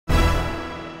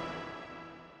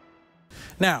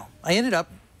Now, I ended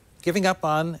up giving up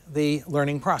on the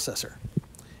learning processor.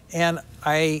 And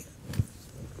the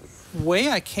way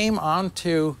I came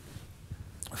onto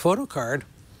Hypercard,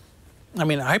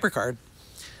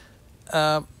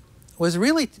 was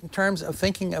really in terms of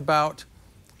thinking about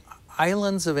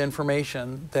islands of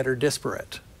information that are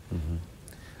disparate.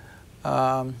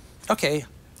 Mm-hmm. Okay,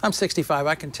 I'm 65,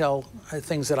 I can tell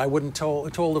things that I wouldn't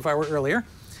told if I were earlier.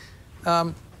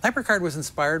 Hypercard was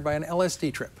inspired by an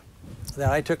LSD trip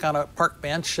that I took on a park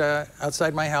bench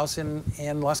outside my house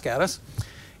in Los Gatos.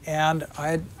 And I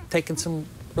had taken some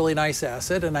really nice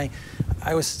acid, and I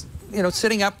was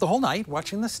sitting up the whole night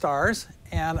watching the stars,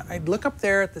 and I'd look up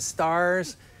there at the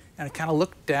stars, and I kind of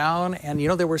looked down, and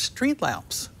there were street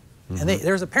lamps. Mm-hmm. And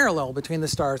there's a parallel between the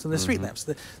stars and the street lamps.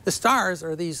 The stars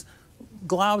are these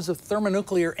globs of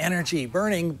thermonuclear energy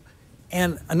burning,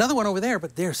 and another one over there,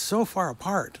 but they're so far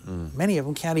apart. Many of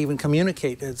them can't even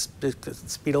communicate at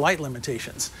speed of light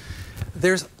limitations.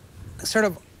 There's sort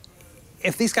of,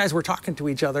 if these guys were talking to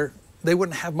each other, they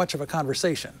wouldn't have much of a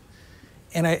conversation.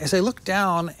 And as I looked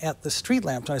down at the street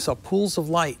lamps, and I saw pools of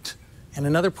light and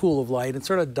another pool of light in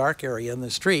sort of a dark area in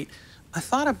the street, I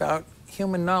thought about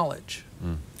human knowledge.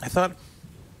 I thought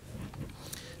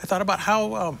about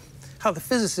how the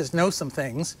physicists know some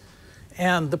things,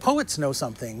 and the poets know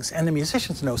some things, and the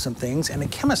musicians know some things, and the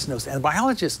chemists know, and the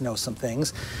biologists know some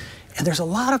things. And there's a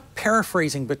lot of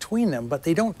paraphrasing between them, but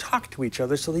they don't talk to each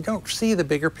other, so they don't see the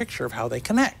bigger picture of how they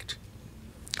connect.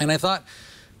 And I thought,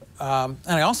 and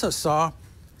I also saw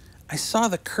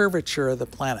the curvature of the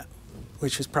planet,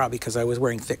 which is probably because I was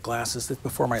wearing thick glasses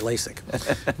before my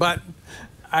LASIK. But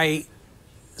I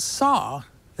saw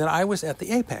that I was at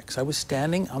the apex. I was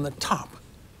standing on the top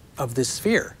of this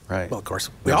sphere. Right. Well, of course,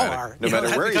 we all are. No matter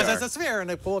where you are. Because it's a sphere, and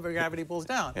the pull of gravity pulls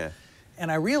down. Yeah.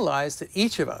 And I realized that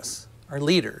each of us are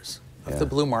leaders of the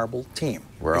Blue Marble team.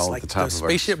 We're all like at the top of our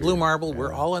spaceship sphere. Blue Marble.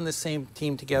 We're all in the same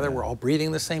team together. We're all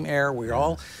breathing the same air. We're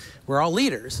all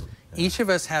leaders. Each of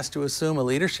us has to assume a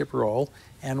leadership role,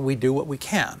 and we do what we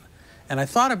can. And I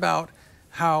thought about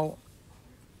how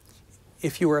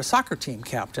if you were a soccer team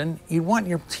captain, you'd want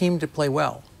your team to play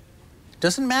well. It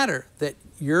doesn't matter that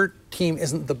your team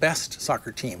isn't the best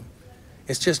soccer team.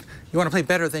 It's just you want to play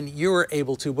better than you were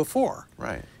able to before.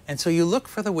 Right. And so you look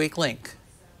for the weak link.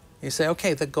 You say,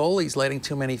 okay, the goalie's letting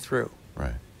too many through.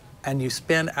 Right. And you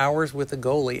spend hours with the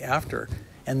goalie after.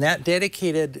 And that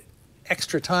dedicated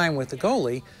extra time with the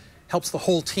goalie helps the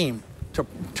whole team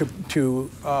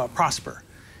to prosper.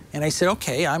 And I said,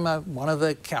 okay, I'm one of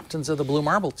the captains of the Blue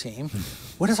Marble team.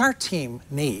 What does our team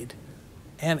need?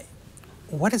 And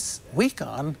what it's weak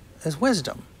on is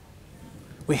wisdom.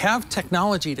 We have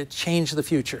technology to change the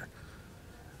future,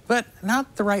 but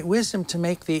not the right wisdom to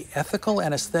make the ethical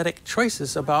and aesthetic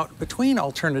choices between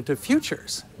alternative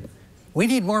futures. We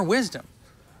need more wisdom.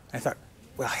 I thought,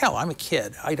 well, hell, I'm a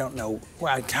kid. I don't know.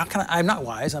 How can I'm not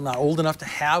wise. I'm not old enough to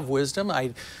have wisdom.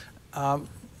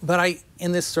 But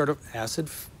in this sort of acid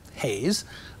haze,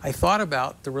 I thought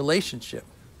about the relationship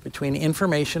between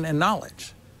information and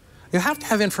knowledge. You have to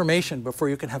have information before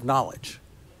you can have knowledge.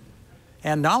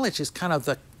 And knowledge is kind of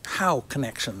the how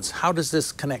connections. How does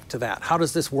this connect to that? How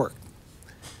does this work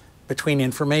between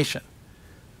information?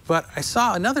 But I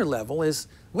saw another level is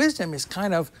wisdom is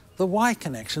kind of the why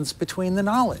connections between the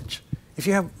knowledge. If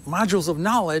you have modules of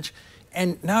knowledge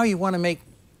and now you want to make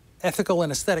ethical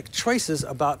and aesthetic choices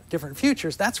about different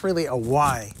futures, that's really a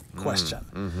why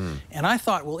question. And I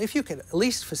thought, well, if you could at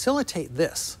least facilitate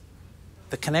this,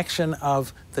 the connection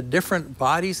of the different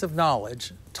bodies of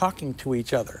knowledge talking to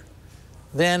each other,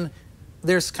 then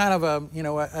there's kind of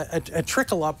a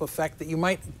trickle-up effect that you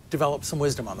might develop some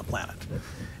wisdom on the planet.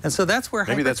 And so that's where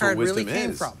Hypercard really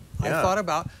came from. Yeah. I thought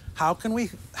about how can we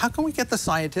get the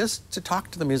scientists to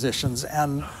talk to the musicians,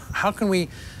 and how can we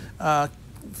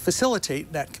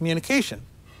facilitate that communication?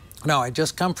 Now, I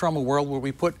just come from a world where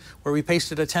we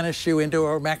pasted a tennis shoe into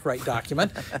a MacWrite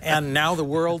document, and now the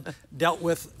world dealt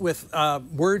with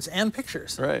words and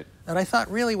pictures. Right. And I thought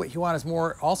really what you want is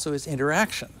more also is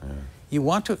interaction. Yeah. You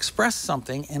want to express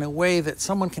something in a way that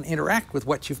someone can interact with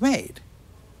what you've made.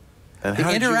 And the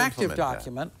how did you interactive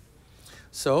document. That?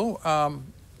 So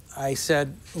I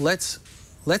said, let's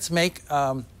make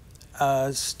a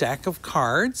stack of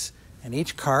cards, and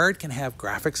each card can have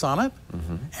graphics on it,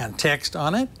 and text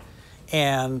on it,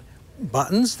 and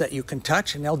buttons that you can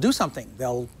touch, and they'll do something.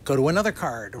 They'll go to another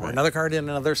card, or another card in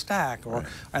another stack, or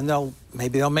and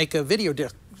maybe they'll make a video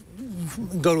disc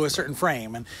go to a certain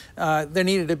frame, and there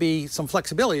needed to be some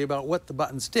flexibility about what the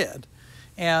buttons did.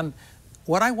 And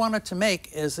what I wanted to make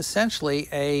is essentially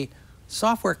a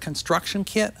software construction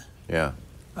kit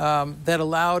that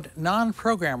allowed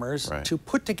non-programmers to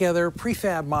put together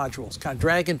prefab modules, kind of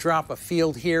drag and drop a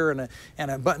field here and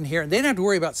a button here. And they didn't have to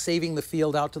worry about saving the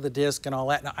field out to the disk and all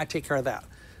that. No, I take care of that.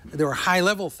 There were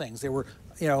high-level things. There were,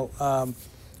 you know,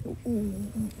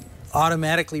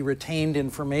 automatically retained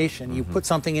information. You put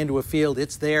something into a field,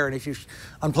 it's there, and if you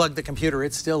unplug the computer,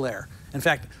 it's still there. In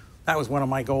fact, that was one of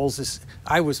my goals. Is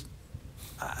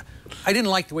I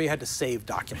didn't like the way you had to save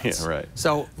documents. Yeah, right.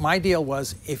 So my deal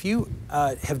was, if you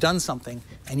have done something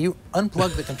and you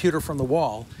unplug the computer from the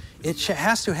wall, it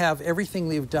has to have everything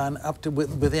you've done up to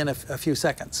within a few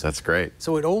seconds. That's great.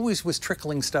 So it always was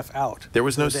trickling stuff out. There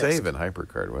was no save in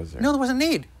Hypercard, was there? No, there wasn't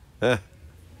need.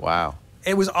 Wow.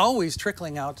 It was always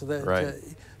trickling out to the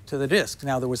to the disk.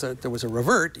 Now there was a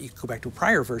revert. You could go back to a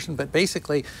prior version, but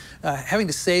basically, having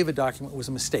to save a document was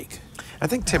a mistake. I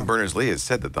think Tim Berners-Lee has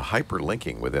said that the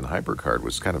hyperlinking within Hypercard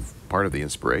was kind of part of the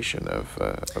inspiration of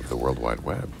the World Wide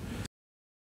Web.